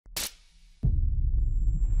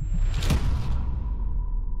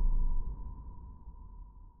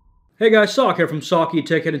Hey guys, Sak here from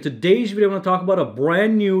SAKITECH, and in today's video I'm going to talk about a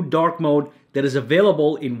brand new dark mode that is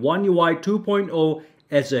available in One UI 2.0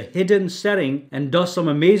 as a hidden setting and does some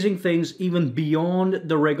amazing things even beyond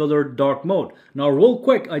the regular dark mode. Now real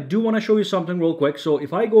quick, I do want to show you something real quick. So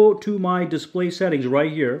if I go to my display settings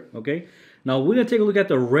right here, okay, now we're going to take a look at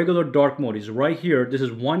the regular dark mode. It's right here. This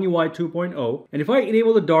is One UI 2.0. And if I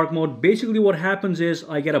enable the dark mode, basically what happens is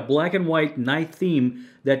I get a black and white night theme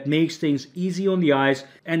that makes things easy on the eyes.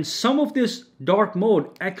 And some of this dark mode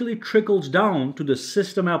actually trickles down to the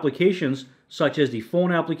system applications, such as the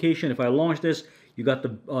phone application. If I launch this, you got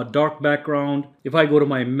the dark background. If I go to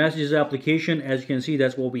my messages application, as you can see,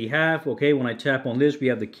 that's what we have. Okay, when I tap on this, we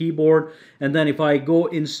have the keyboard. And then if I go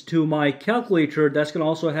into my calculator, that's going to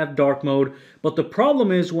also have dark mode. But the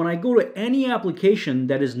problem is when I go to any application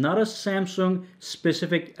that is not a Samsung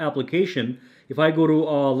specific application, if I go to,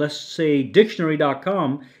 let's say,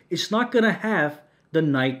 dictionary.com, it's not going to have the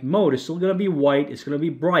night mode. It's still going to be white. It's going to be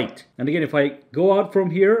bright. And again, if I go out from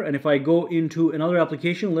here and if I go into another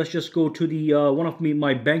application, let's just go to the one of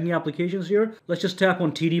my banking applications here. Let's just tap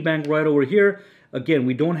on TD Bank right over here. Again,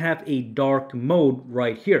 we don't have a dark mode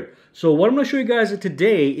right here. So what I'm going to show you guys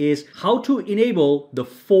today is how to enable the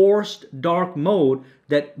forced dark mode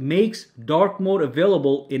that makes dark mode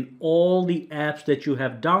available in all the apps that you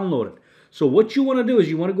have downloaded. So what you want to do is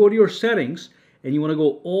you want to go to your settings and you want to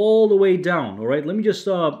go all the way down. All right, let me just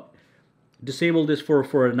disable this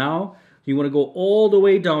for now. You want to go all the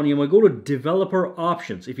way down. You want to go to developer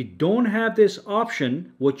options. If you don't have this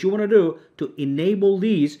option, what you want to do to enable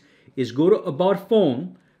these is go to about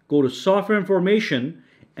phone, go to software information,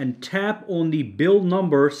 and tap on the build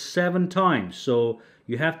number 7 times. So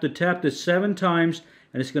you have to tap this 7 times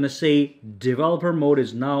and it's going to say developer mode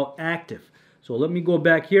is now active. So let me go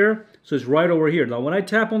back here. So it's right over here. Now when I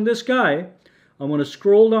tap on this guy, I'm going to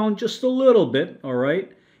scroll down just a little bit, all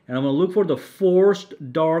right? And I'm going to look for the forced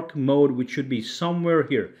dark mode, which should be somewhere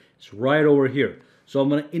here. It's right over here. So I'm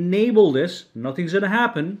going to enable this. Nothing's going to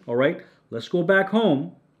happen, all right? Let's go back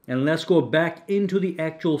home and let's go back into the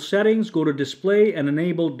actual settings, go to display and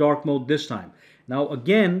enable dark mode this time. Now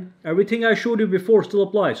again, everything I showed you before still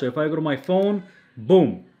applies. So if I go to my phone,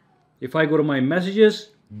 boom. If I go to my messages,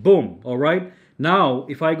 boom, all right? Now,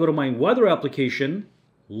 if I go to my weather application,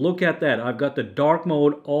 look at that. I've got the dark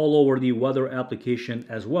mode all over the weather application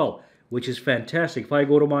as well, which is fantastic. If I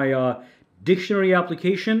go to my dictionary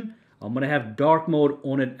application, I'm going to have dark mode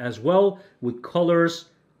on it as well with colors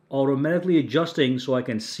automatically adjusting so I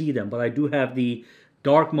can see them. But I do have the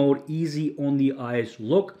dark mode easy on the eyes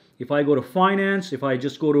look. If I go to finance, if I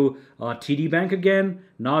just go to TD Bank again,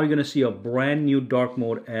 now you're going to see a brand new dark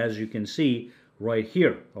mode as you can see right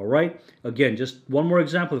here. All right. Again, just one more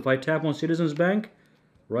example. If I tap on Citizens Bank,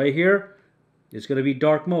 right here, it's going to be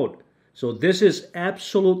dark mode. So this is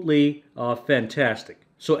absolutely fantastic.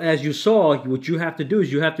 So as you saw, what you have to do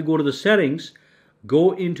is you have to go to the settings,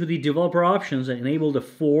 go into the developer options and enable the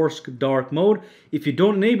forced dark mode. If you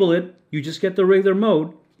don't enable it, you just get the regular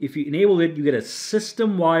mode. If you enable it, you get a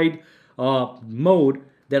system-wide mode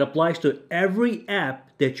that applies to every app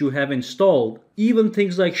that you have installed. Even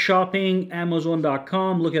things like shopping,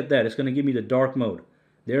 Amazon.com, look at that. It's going to give me the dark mode.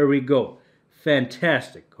 There we go.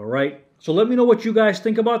 Fantastic, all right? So let me know what you guys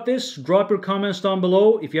think about this. Drop your comments down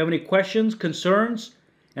below if you have any questions, concerns.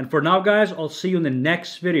 And for now, guys, I'll see you in the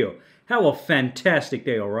next video. Have a fantastic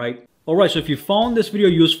day, all right? All right, so if you found this video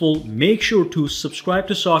useful, make sure to subscribe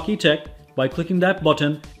to SAKITECH by clicking that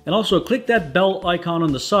button. And also click that bell icon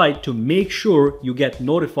on the side to make sure you get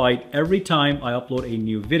notified every time I upload a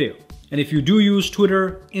new video. And if you do use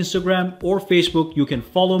Twitter, Instagram, or Facebook, you can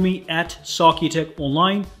follow me at SAKITECH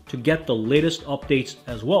online to get the latest updates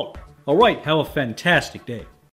as well. All right, have a fantastic day.